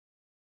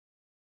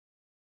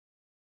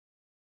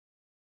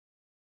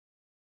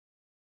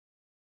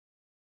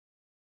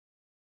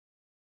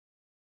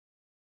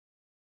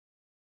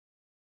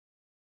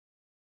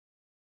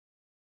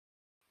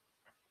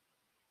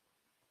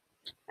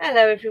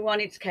Hello everyone,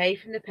 it's Kay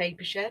from the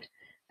Paper Shed.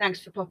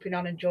 Thanks for popping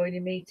on and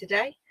joining me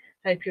today.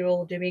 Hope you're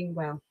all doing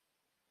well.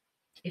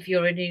 If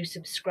you're a new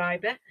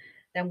subscriber,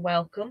 then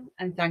welcome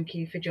and thank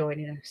you for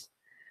joining us.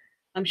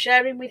 I'm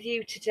sharing with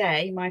you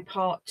today my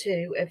part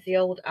 2 of the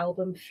old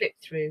album flip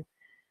through.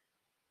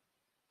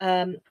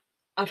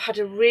 I've had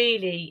a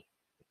really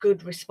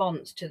good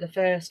response to the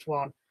first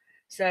one,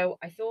 so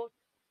I thought,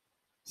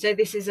 so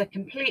this is a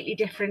completely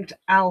different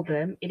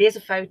album. It is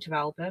a photo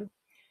album,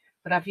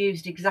 but I've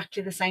used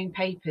exactly the same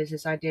papers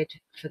as I did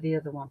for the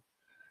other one.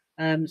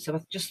 So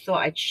I just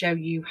thought I'd show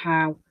you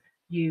how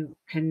you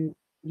can,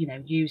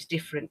 use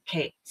different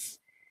kits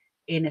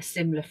in a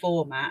similar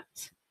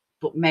format,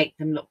 but make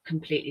them look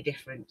completely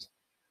different.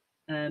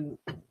 Um,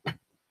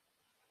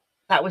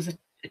 that was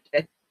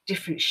a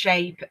different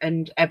shape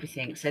and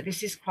everything. So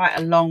this is quite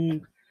a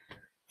long,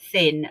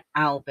 thin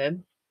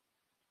album.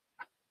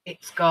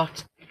 It's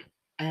got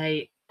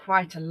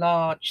quite a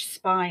large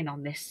spine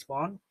on this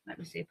one. Let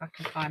me see if I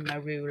can find my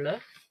ruler.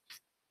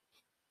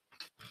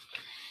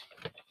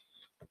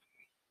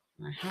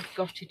 I have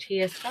got it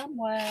here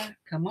somewhere.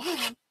 Come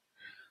on.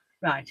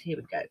 Right, here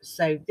we go.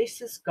 So this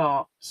has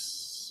got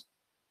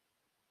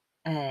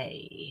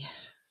a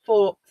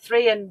 3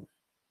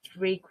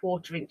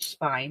 3/4 inch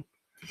spine.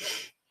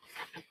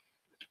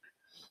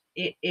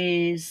 It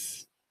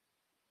is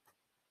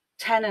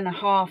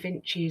 10.5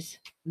 inches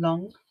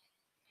long,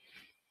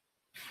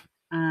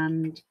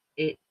 and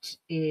it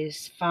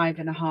is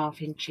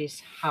 5.5 inches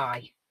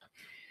high.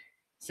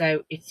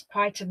 So it's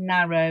quite a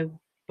narrow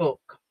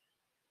book.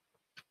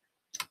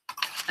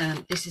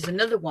 This is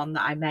another one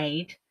that I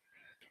made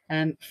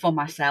for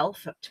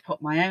myself to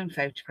put my own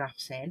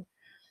photographs in.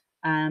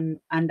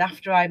 And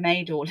after I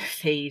made all of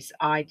these,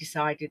 I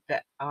decided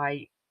that how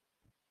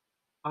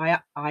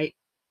can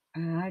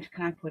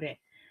I put it?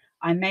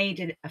 I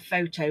made a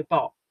photo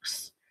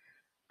box,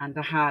 and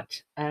I had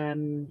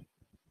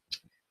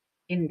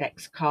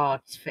index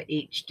cards for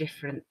each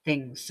different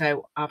thing.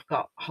 So I've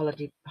got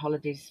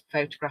holidays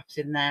photographs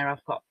in there.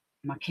 I've got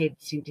my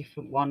kids in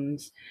different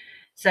ones.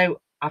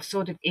 So I've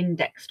sort of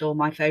indexed all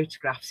my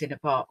photographs in a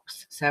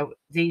box. So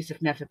these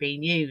have never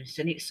been used,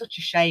 and it's such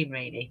a shame,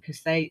 really,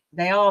 because they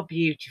are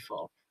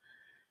beautiful.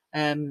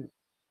 And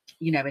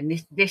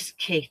this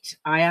kit,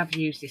 I have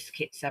used this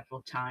kit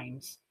several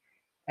times.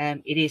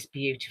 It is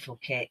beautiful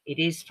kit. It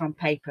is from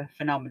Paper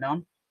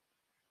Phenomenon.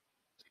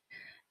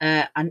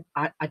 And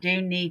I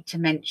do need to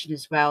mention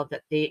as well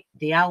that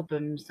the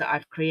albums that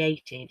I've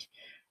created,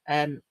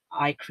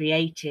 I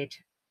created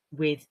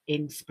with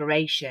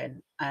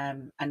inspiration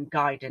and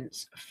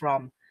guidance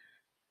from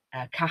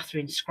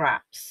Catherine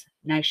Scraps.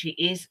 Now, she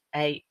is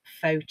a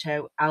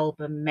photo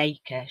album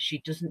maker. She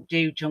doesn't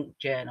do junk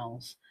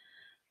journals,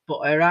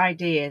 but her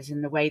ideas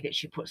and the way that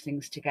she puts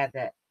things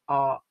together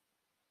are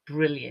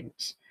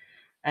brilliant.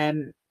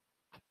 And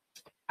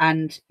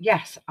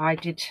yes, I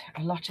did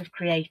a lot of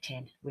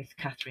creating with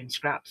Catherine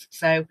Scraps.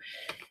 So,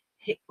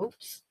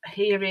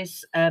 here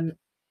is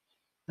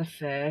the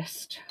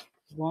first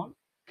one.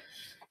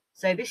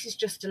 So this is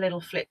just a little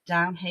flip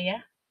down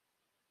here,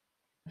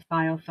 a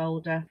file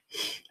folder,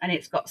 and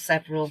it's got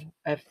several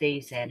of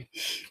these in.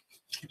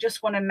 I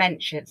just want to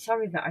mention,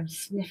 sorry that I'm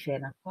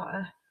sniffing, I've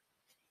got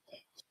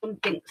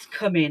something's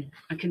coming,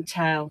 I can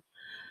tell.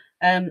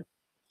 I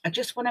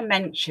just want to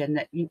mention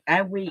that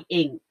how we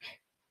ink,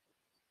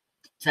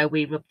 so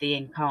we rub the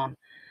ink on.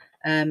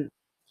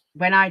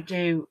 When I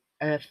do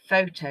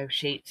photo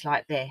sheets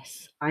like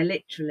this, I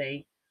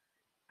literally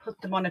put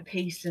them on a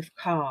piece of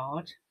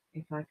card.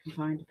 If I can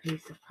find a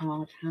piece of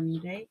card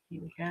handy, here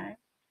we go.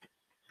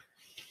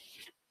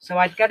 So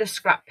I'd get a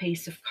scrap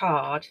piece of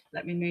card.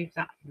 Let me move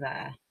that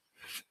there.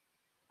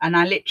 And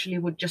I literally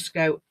would just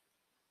go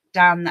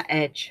down the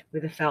edge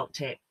with a felt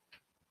tip.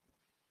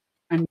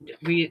 And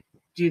we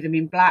do them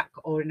in black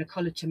or in a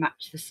colour to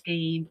match the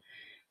scheme.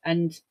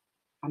 And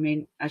I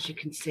mean, as you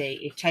can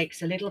see, it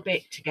takes a little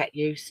bit to get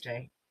used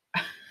to,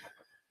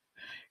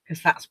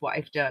 because that's what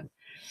I've done.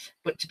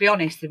 But to be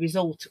honest, the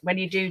result, when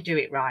you do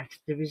it right,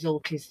 the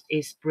result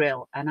is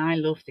brill. And I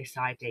love this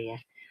idea.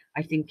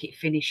 I think it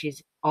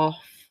finishes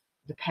off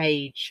the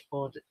page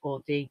or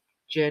the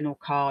journal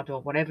card or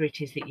whatever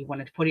it is that you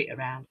wanted to put it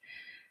around.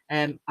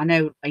 I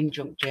know in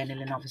junk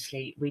journaling,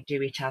 obviously, we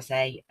do it as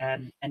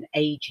an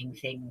aging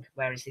thing,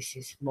 whereas this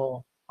is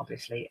more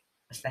obviously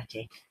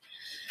aesthetic.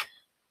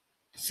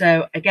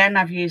 So again,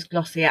 I've used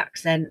glossy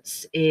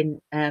accents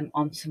in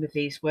on some of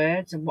these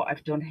words, and what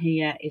I've done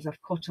here is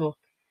I've cut up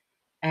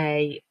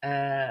a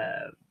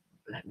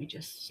let me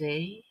just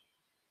see.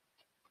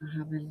 I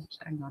haven't.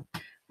 Hang on,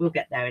 we'll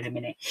get there in a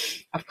minute.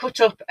 I've cut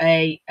up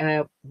a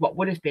what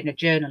would have been a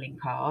journaling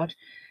card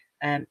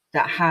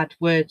that had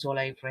words all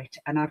over it,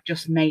 and I've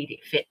just made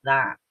it fit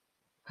that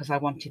because I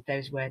wanted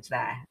those words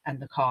there, and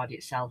the card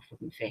itself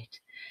wouldn't fit.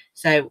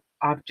 So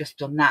I've just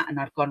done that, and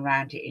I've gone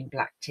around it in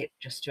black tip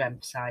just to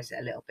emphasize it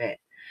a little bit.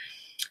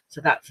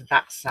 So that's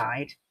that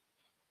side.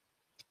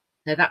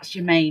 So that's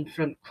your main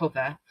front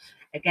cover.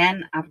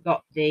 Again, I've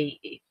got the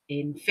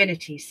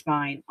infinity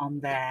spine on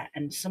there,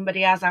 and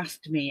somebody has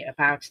asked me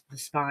about the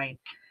spine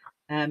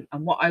And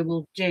what I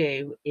will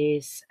do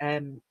is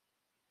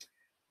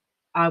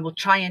I will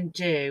try and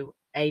do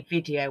a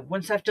video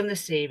once I've done the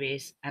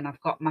series and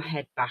I've got my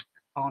head back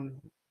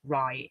on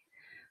right.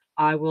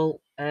 I will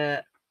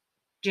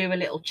do a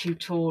little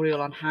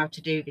tutorial on how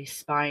to do this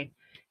spine,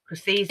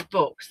 because these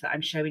books that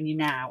I'm showing you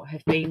now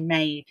have been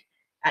made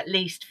at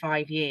least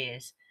 5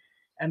 years,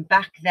 and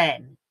back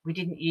then we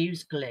didn't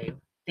use glue.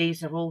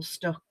 These are all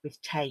stuck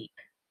with tape,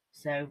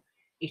 so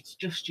it's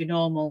just your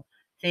normal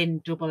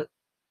thin double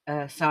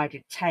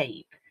sided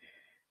tape.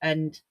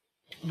 And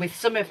with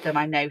some of them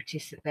I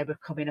noticed that they were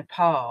coming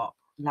apart,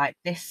 like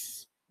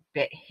this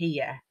bit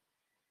here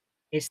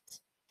is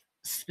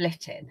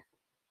splitting,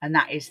 and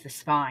that is the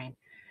spine.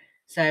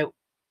 So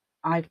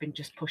I've been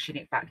just pushing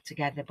it back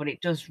together, but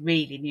it does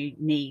really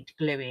need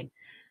gluing.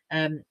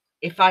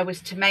 If I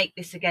was to make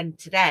this again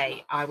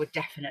today, I would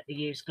definitely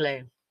use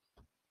glue.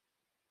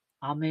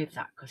 I'll move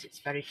that because it's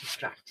very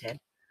distracting.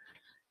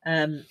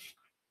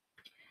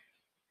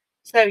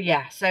 So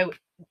yeah, so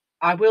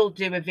I will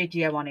do a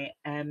video on it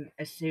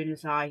as soon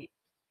as I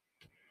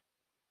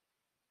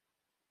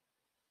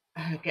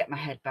get my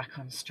head back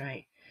on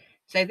straight.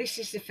 So this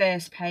is the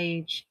first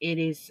page. It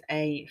is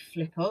a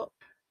flip up.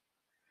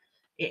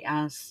 It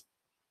has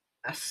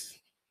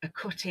a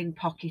cut-in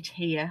pocket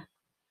here.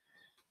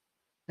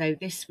 So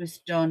this was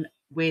done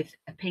with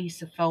a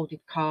piece of folded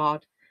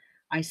card.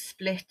 I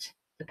split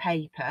the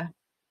paper.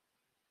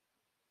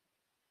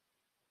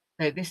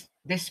 So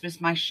this was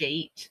my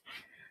sheet.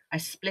 I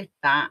split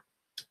that,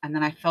 and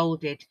then I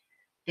folded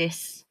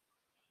this,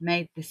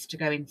 made this to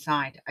go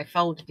inside. I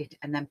folded it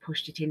and then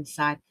pushed it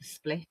inside the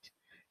split,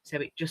 so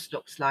it just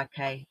looks like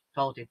a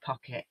folded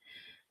pocket.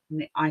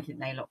 And I think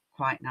they look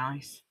quite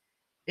nice.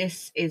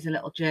 This is a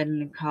little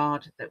journaling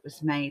card that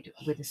was made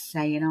with a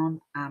saying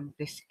on, and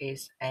this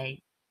is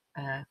a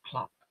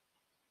clock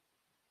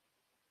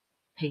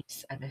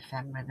piece of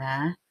ephemera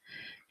there.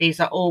 These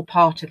are all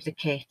part of the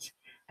kit.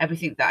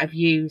 Everything that I've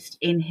used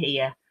in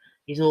here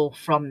is all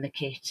from the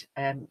kit.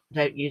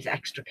 Don't use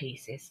extra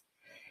pieces.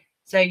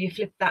 So you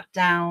flip that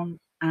down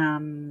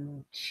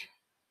and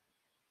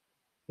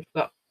we've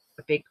got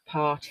a big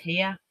part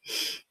here.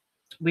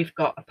 We've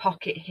got a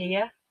pocket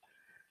here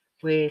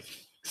with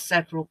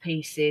several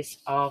pieces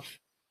of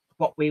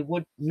what we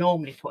would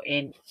normally put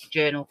in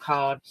journal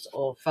cards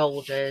or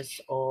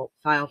folders or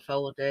file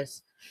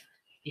folders.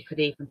 You could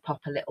even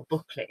pop a little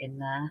booklet in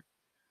there.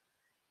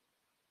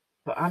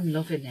 But I'm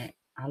loving it.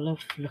 I love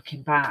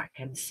looking back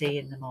and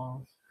seeing them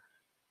all.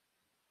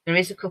 There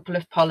is a couple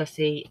of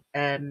policy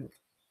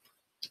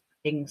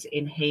things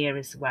in here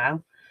as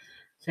well.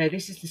 So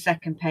this is the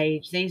second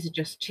page. These are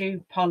just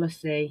 2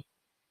 policy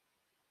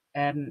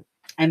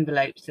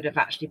envelopes that have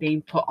actually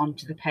been put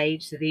onto the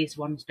page, so these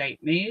ones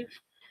don't move.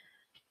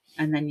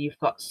 And then you've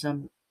got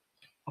some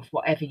of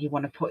whatever you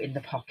want to put in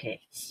the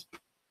pockets.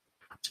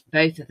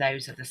 Both of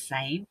those are the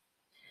same.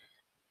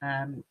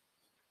 And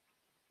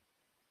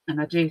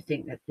I do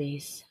think that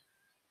these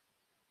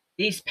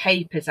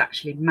papers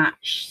actually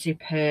match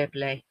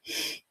superbly.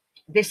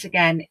 This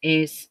again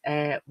is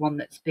one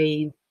that's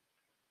been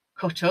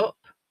cut up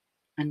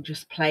and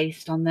just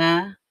placed on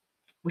there,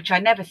 which I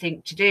never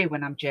think to do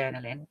when I'm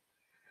journaling.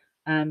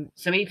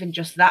 So even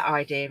just that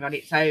idea on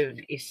its own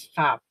is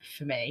fab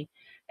for me.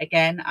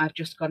 Again, I've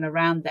just gone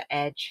around the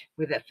edge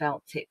with a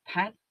felt tip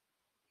pen.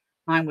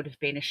 Mine would have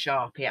been a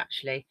Sharpie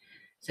actually.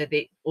 So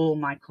all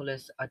my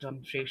colours are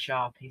done through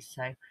Sharpies.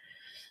 So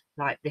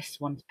like this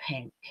one's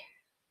pink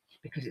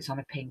because it's on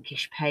a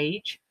pinkish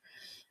page.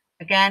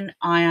 Again,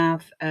 I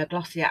have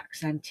glossy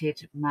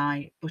accented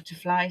my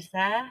butterflies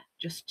there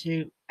just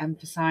to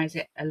emphasize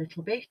it a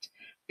little bit.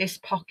 This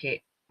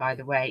pocket, by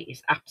the way,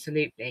 is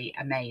absolutely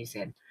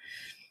amazing.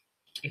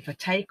 If I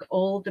take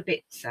all the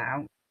bits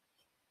out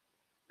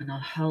and I'll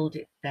hold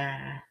it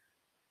there.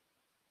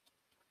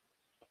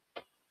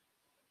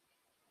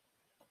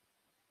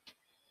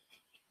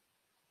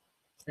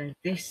 So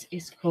this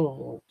is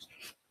called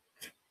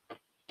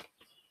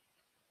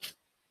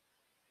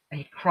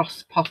a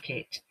cross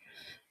pocket.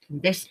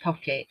 And this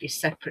pocket is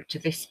separate to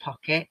this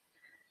pocket,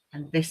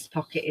 and this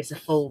pocket is a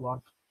full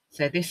one.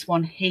 So this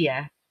one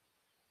here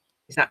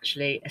is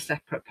actually a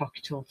separate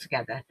pocket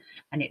altogether,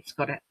 and it's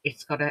got a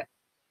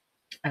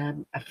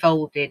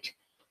folded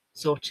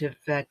sort of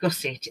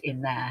gusset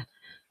in there,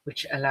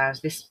 which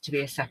allows this to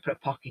be a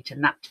separate pocket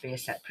and that to be a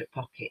separate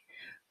pocket.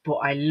 But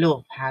I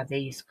love how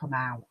these come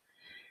out,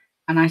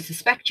 and I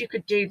suspect you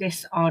could do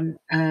this on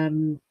I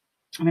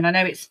mean, I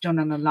know it's done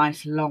on a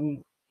nice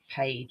long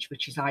page,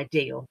 which is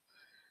ideal,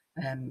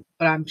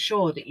 but I'm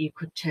sure that you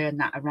could turn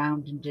that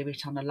around and do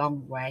it on a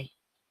long way.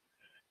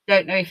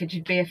 Don't know if it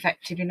would be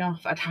effective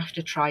enough. I'd have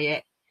to try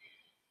it,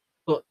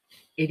 but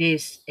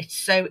it's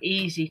so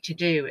easy to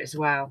do as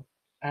well.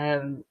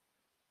 And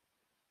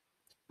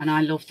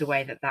I love the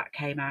way that that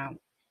came out.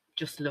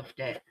 Just loved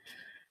it.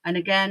 And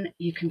again,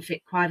 you can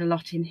fit quite a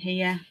lot in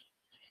here.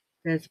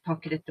 There's a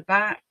pocket at the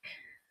back.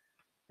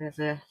 There's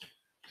a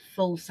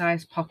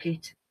full-size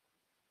pocket,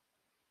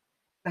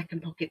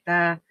 second pocket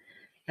there.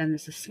 Then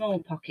there's a small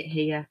pocket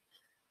here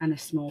and a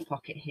small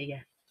pocket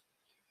here.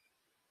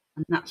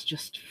 and that's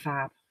just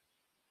fab.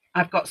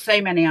 I've got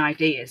so many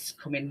ideas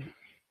coming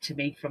to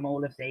me from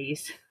all of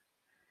these.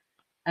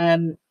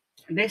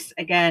 This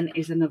again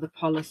is another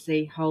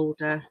policy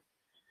holder.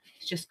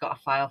 It's just got a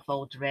file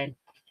folder in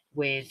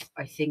with,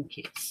 I think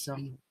it's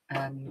some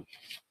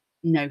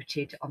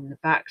noted on the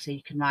back, so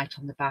you can write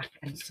on the back,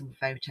 and some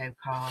photo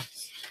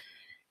cards.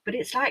 But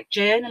it's like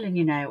journaling,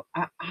 you know.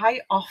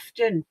 I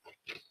often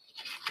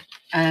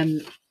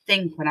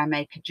think when I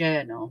make a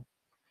journal,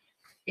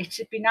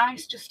 it'd be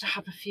nice just to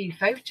have a few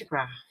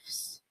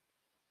photographs.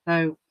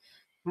 So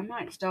I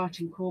might start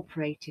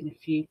incorporating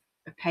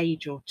a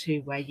page or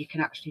two where you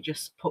can actually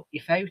just put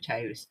your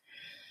photos.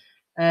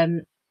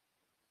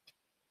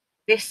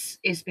 This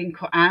is been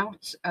cut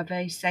out of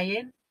a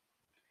saying.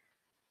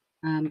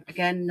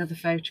 Again, another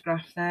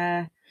photograph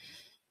there.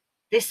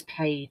 This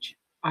page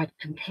I'd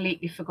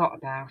completely forgot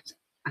about,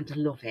 and I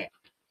love it.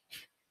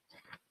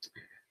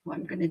 What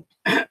I'm going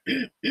to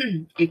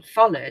it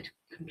followed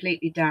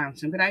completely down,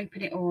 so I'm going to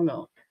open it all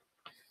up.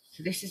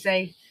 So this is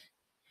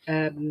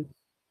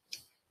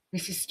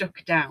this is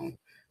stuck down,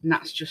 and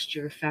that's just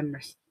your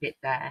ephemera bit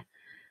there.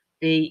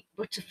 The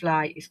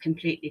butterfly is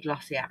completely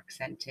glossy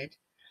accented,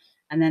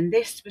 and then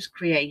this was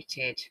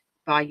created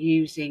by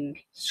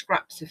using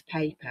scraps of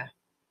paper.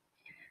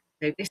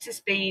 So this has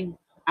been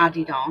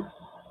added on,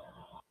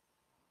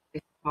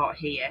 this part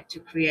here, to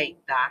create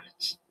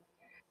that.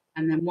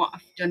 And then what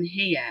I've done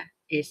here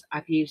is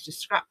I've used a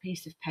scrap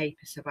piece of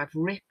paper. So I've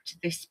ripped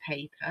this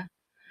paper,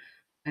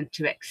 and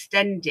to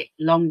extend it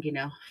long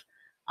enough,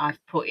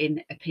 I've put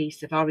in a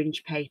piece of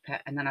orange paper,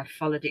 and then I've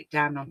followed it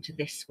down onto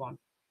this one,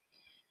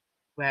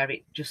 where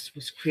it just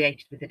was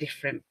created with a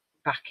different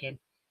backing.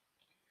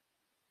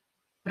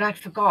 But I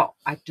forgot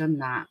I'd done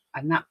that,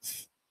 and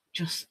that's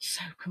just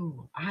so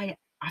cool. I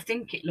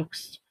think it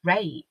looks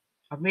great.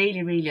 I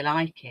really, really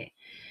like it.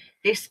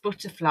 This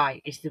butterfly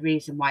is the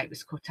reason why it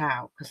was cut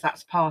out, because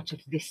that's part of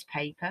this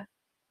paper.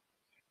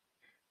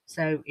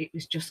 So it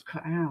was just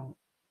cut out.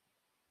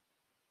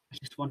 I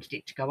just wanted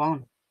it to go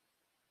on.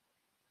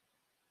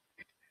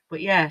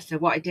 But yeah, so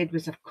what I did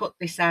was I've cut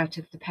this out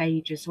of the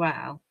page as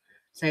well,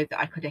 so that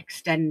I could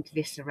extend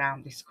this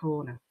around this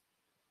corner.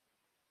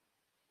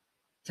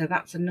 So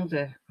that's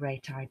another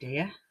great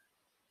idea.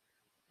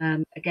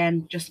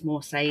 Again, just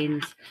more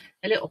sayings.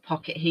 A little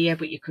pocket here,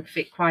 but you could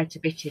fit quite a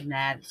bit in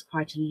there. It's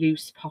quite a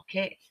loose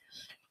pocket.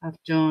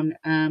 I've done,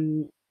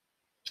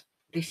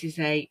 this is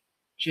a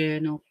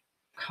journal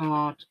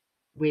card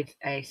with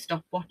a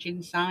stopwatch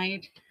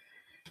inside.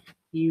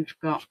 You've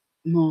got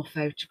more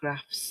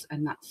photographs,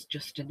 and that's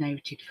just a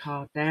noted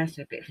card there,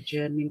 so a bit of a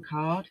journaling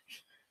card.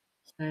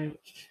 So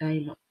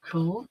they look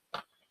cool.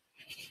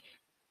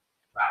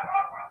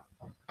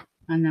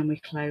 And then we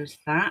close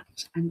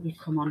that, and we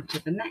come on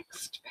to the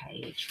next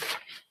page.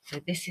 So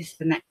this is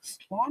the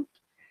next one.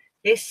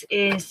 This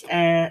is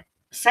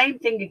same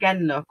thing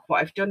again. Look,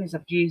 what I've done is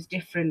I've used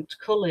different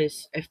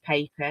colours of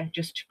paper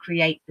just to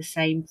create the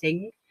same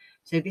thing.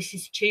 So this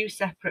is two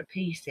separate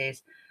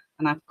pieces,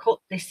 and I've cut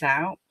this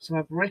out. So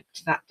I've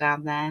ripped that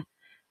down there,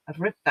 I've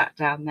ripped that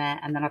down there,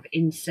 and then I've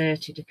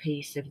inserted a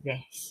piece of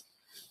this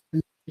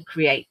to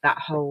create that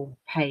whole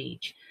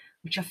page,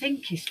 which I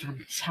think is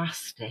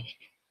fantastic.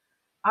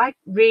 I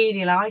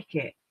really like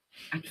it.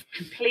 I've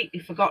completely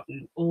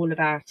forgotten all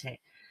about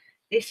it.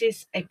 This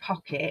is a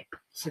pocket,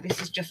 so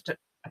this is just a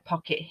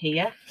pocket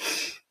here.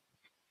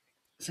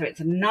 So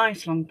it's a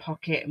nice long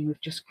pocket, and we've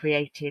just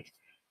created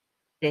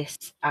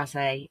this as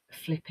a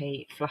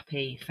flippy,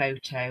 flappy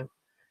photo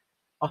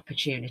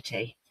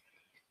opportunity.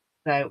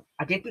 So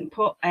I didn't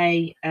put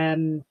a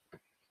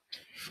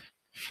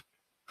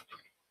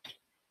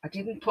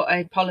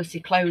policy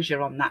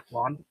closure on that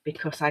one,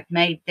 because I'd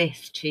made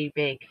this too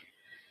big,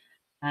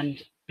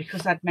 and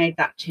because I'd made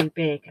that too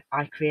big,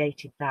 I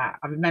created that.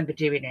 I remember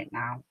doing it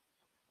now,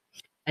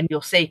 and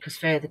you'll see, because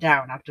further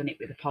down I've done it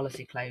with a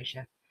policy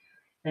closure.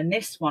 Then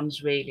this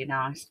one's really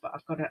nice, but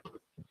I've got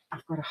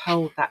to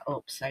hold that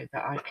up so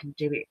that I can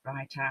do it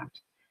right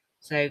out.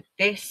 So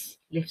this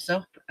lifts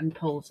up and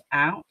pulls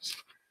out,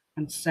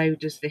 and so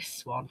does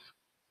this one,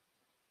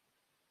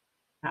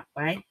 that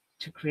way,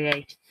 to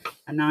create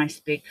a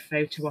nice big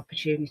photo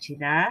opportunity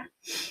there.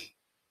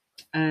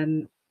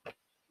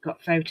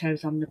 Got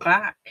photos on the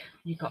back,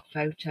 you've got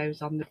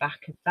photos on the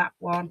back of that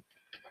one,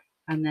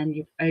 and then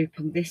you've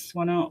opened this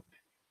one up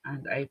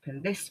and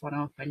opened this one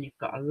up, and you've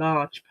got a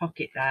large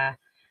pocket there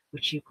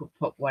which you could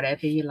put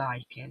whatever you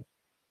like in.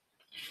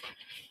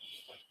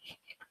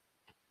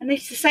 And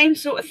it's the same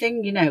sort of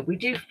thing, you know, we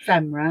do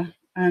ephemera,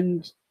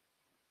 and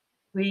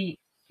we,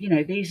 you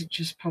know, these are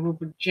just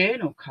probably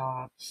journal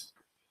cards.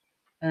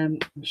 I'm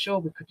sure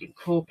we could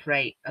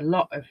incorporate a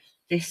lot of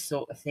this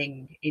sort of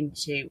thing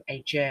into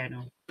a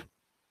journal.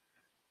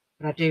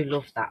 But I do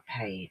love that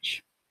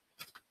page.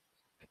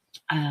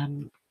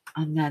 And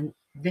then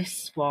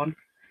this one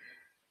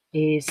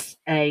is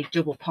a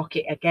double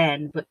pocket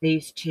again, but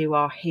these two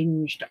are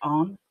hinged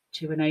on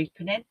to an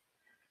opening.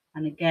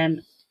 And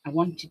again, I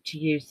wanted to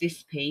use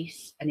this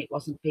piece, and it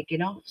wasn't big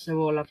enough, so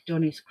all I've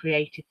done is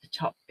created the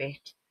top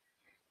bit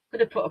Could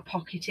have put a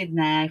pocket in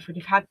there. If we'd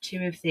have had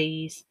 2 of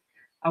these,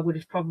 I would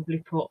have probably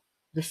put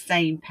the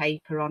same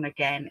paper on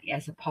again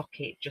as a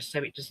pocket, just so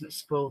it doesn't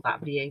spoil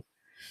that view.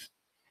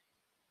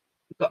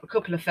 We've got a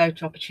couple of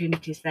photo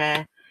opportunities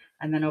there,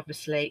 and then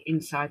obviously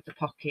inside the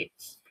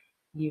pockets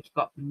you've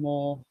got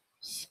more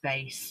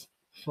space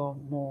for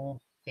more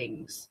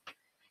things.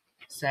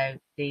 So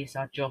these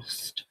are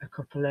just a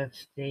couple of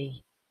the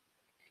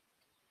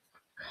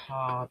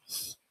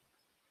cards.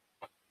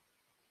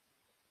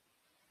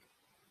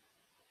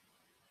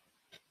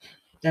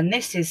 Then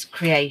this is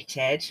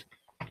created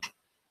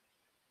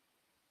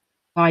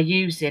by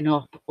using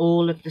up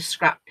all of the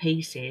scrap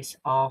pieces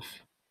of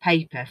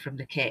paper from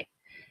the kit.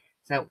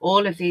 So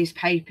all of these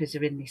papers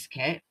are in this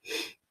kit.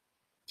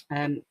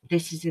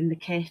 This is in the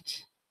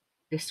kit,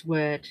 this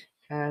word,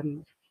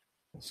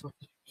 sort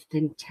of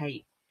thin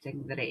tape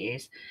thing that it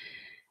is.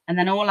 And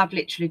then all I've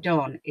literally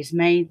done is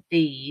made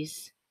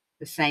these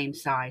the same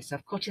size. So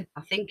I've cut it,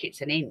 I think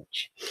it's 1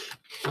 inch.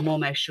 I'm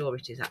almost sure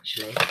it is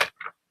actually.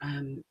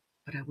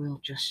 But I will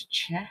just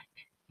check.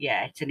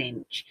 Yeah, it's 1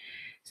 inch.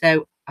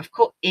 So I've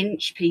cut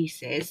inch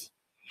pieces,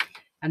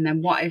 and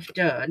then what I've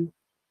done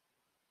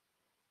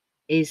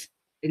is,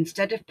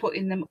 instead of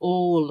putting them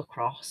all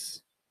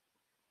across,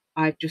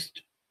 I've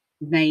just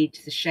made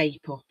the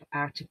shape up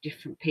out of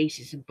different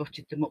pieces and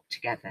buttered them up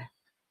together.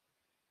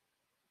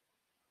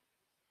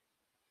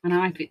 And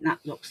I think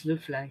that looks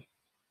lovely.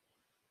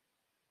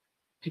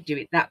 You could do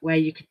it that way,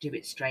 you could do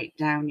it straight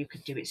down, you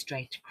could do it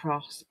straight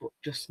across, but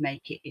just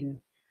make it in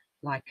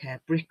like a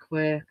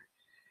brickwork.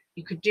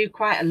 You could do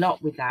quite a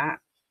lot with that,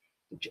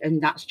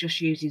 and that's just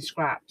using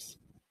scraps.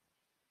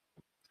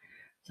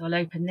 So I'll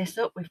open this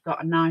up. We've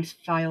got a nice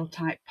file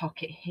type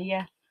pocket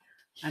here,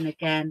 and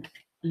again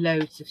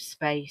loads of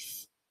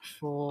space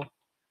for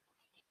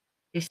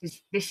this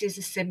is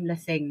a similar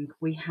thing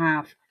we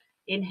have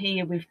in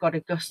here. We've got a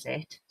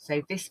gusset,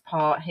 so this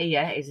part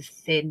here is a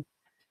thin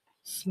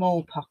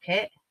small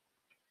pocket,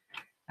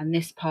 and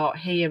this part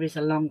here is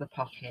a longer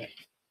pocket,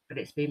 but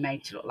it's been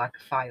made to look like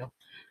a file.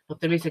 But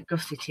there is a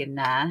gusset in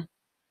there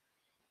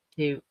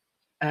to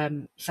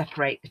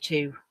separate the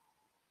two.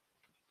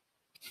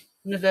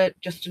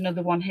 Just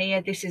another one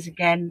here. This is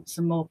again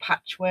some more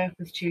patchwork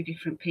with 2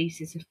 different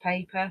pieces of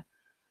paper.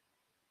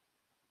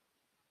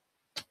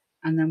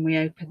 And then we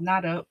open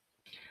that up.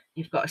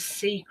 You've got a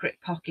secret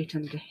pocket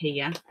under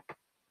here.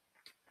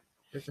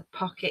 There's a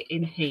pocket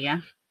in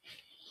here.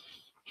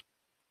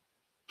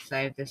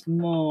 So there's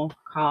more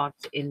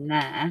cards in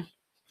there.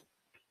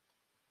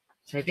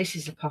 So this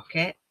is a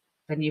pocket.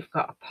 Then you've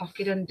got a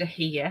pocket under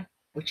here,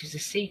 which is a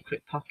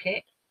secret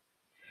pocket.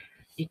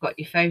 You've got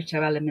your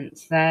photo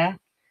elements there.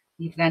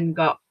 You've then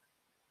got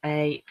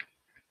a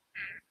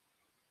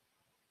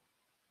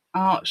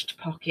arched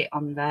pocket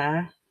on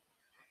there.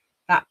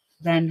 That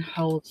then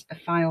holds a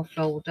file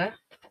folder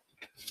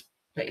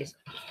that is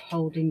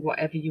holding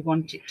whatever you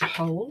want it to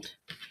hold,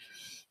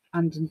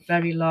 and a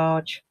very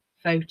large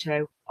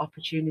photo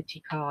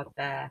opportunity card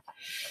there.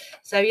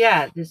 So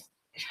yeah, there's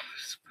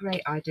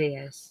great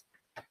ideas.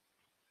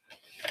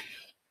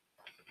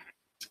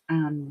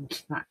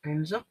 And that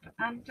goes up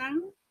and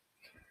down.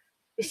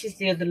 This is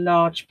the other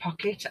large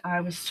pocket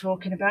I was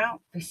talking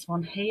about, this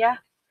one here.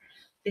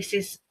 This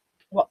is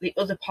what the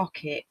other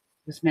pocket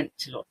was meant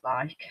to look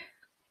like.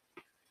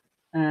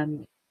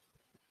 And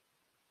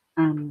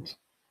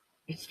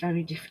it's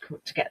very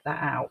difficult to get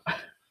that out.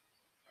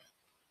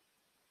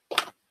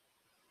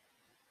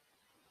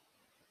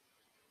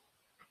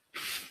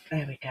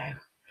 There we go.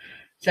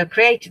 So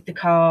created the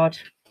card.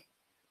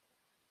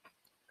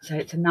 So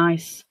it's a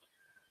nice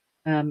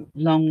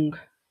long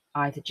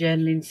either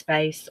journaling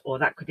space, or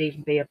that could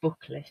even be a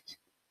booklet,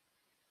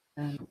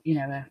 you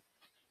know, a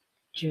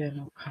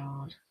journal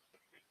card.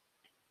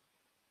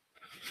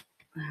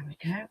 There we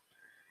go.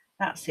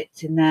 That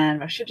sits in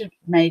there. I should have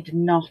made a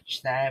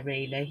notch there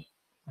really,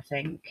 I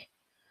think,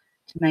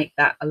 to make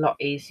that a lot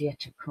easier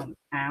to come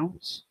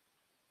out.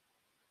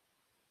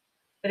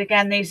 But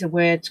again, these are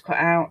words cut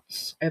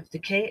out of the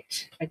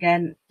kit.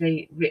 Again,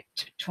 the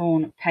ripped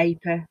torn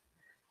paper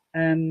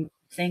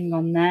thing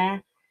on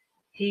there,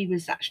 he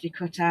was actually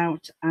cut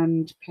out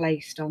and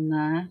placed on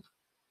there.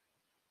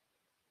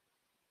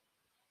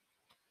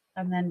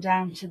 And then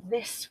down to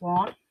this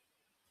one,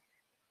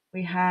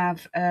 we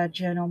have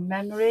journal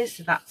memories.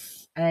 So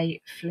that's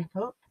a flip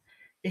up.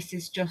 This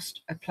is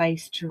just a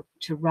place to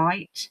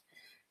write.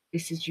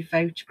 This is your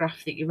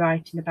photograph that you're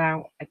writing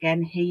about.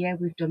 Again, here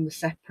we've done the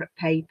separate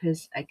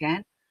papers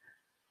again.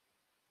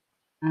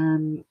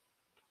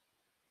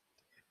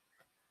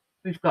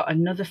 We've got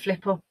another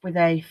flip up with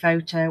a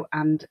photo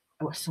and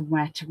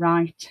somewhere to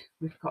write.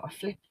 We've got a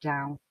flip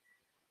down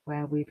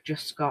where we've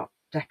just got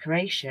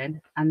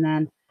decoration, and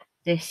then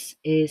this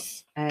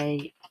is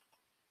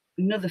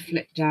another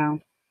flip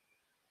down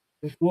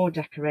with more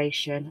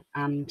decoration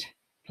and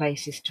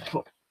places to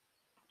put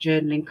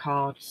journaling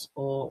cards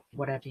or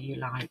whatever you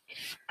like.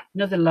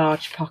 Another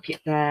large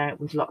pocket there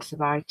with lots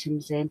of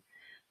items in.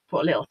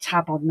 Put a little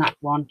tab on that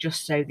one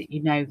just so that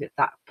you know that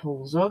that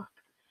pulls up,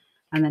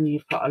 and then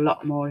you've got a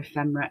lot more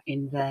ephemera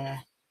in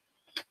there.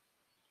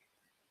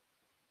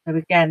 So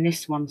again,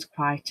 this one's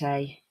quite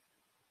a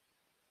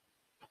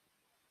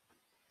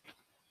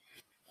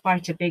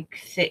big,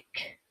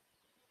 thick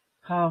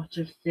part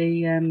of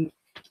the.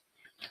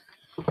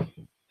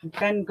 We've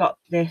then got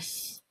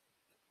this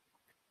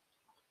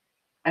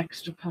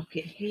extra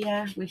pocket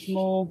here with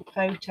more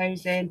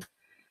photos in.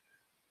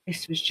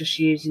 This was just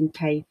using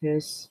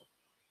papers.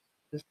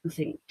 There's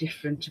nothing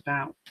different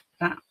about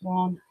that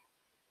one.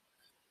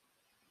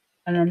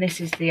 And then this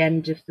is the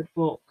end of the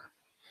book.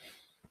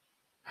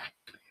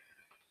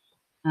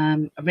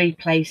 I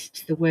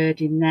replaced the word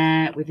in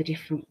there with a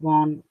different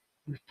one.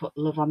 We've put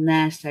love on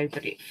there so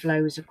that it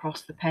flows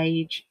across the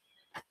page.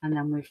 And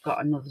then we've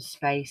got another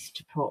space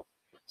to put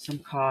some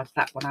cards.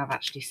 That one I've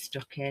actually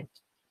stuck in.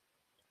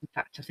 In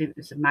fact, I think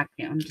there's a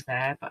magnet under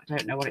there, but I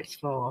don't know what it's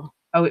for.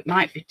 Oh, it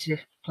might be to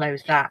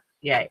close that.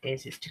 Yeah, it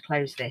is. It's to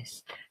close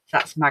this. So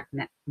that's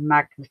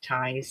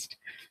magnetized,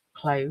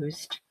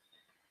 closed.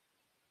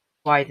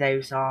 Why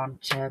those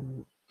aren't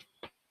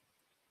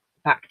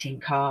backed in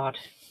card,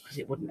 because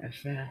it wouldn't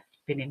have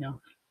been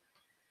enough.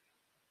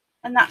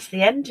 And that's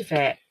the end of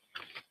it.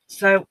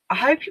 So I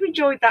hope you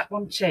enjoyed that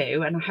one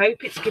too, and I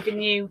hope it's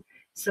given you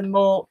some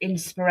more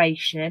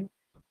inspiration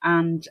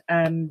and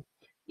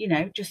you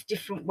know, just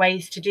different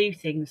ways to do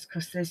things,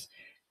 because there's,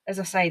 as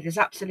I say, there's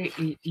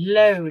absolutely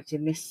loads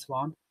in this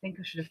one. I think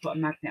I should have put a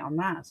magnet on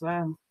that as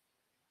well.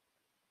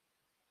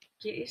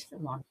 It is the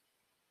one.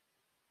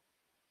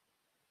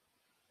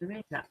 There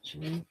is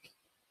actually.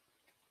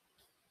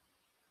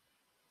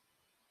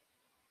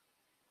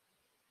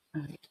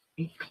 Oh,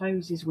 it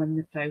closes when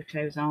the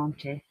photos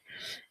aren't it?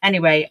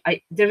 Anyway,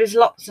 there is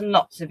lots and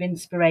lots of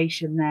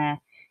inspiration there,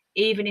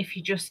 even if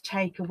you just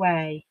take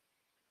away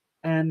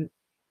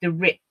the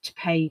ripped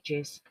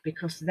pages,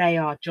 because they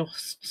are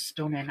just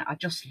stunning. I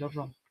just love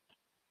them.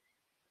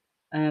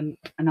 And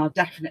I'll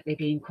definitely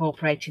be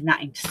incorporating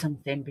that into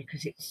something,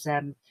 because it's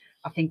I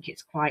think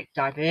it's quite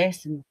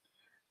diverse, and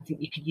I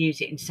think you could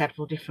use it in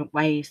several different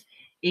ways,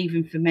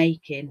 even for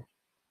making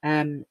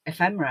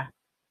ephemera.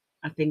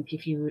 I think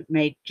if you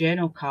made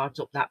journal cards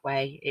up that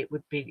way,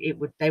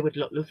 they would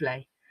look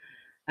lovely.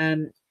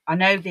 I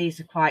know these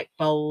are quite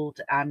bold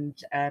and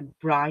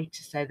bright,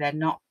 so they're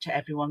not to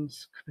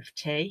everyone's cup of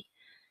tea,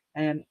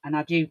 and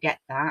I do get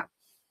that.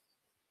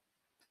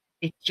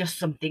 It's just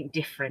something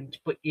different,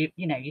 but you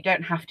know, you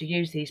don't have to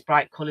use these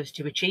bright colours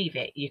to achieve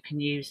it. You can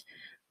use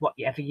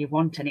whatever you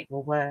want and it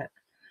will work.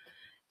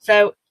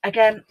 So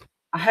again,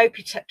 I hope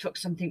you took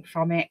something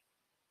from it.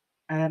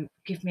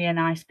 Give me a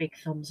nice big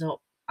thumbs up.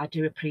 I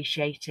do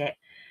appreciate it.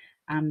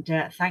 And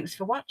thanks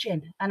for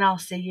watching, and I'll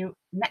see you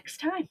next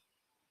time.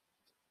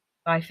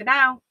 Bye for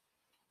now.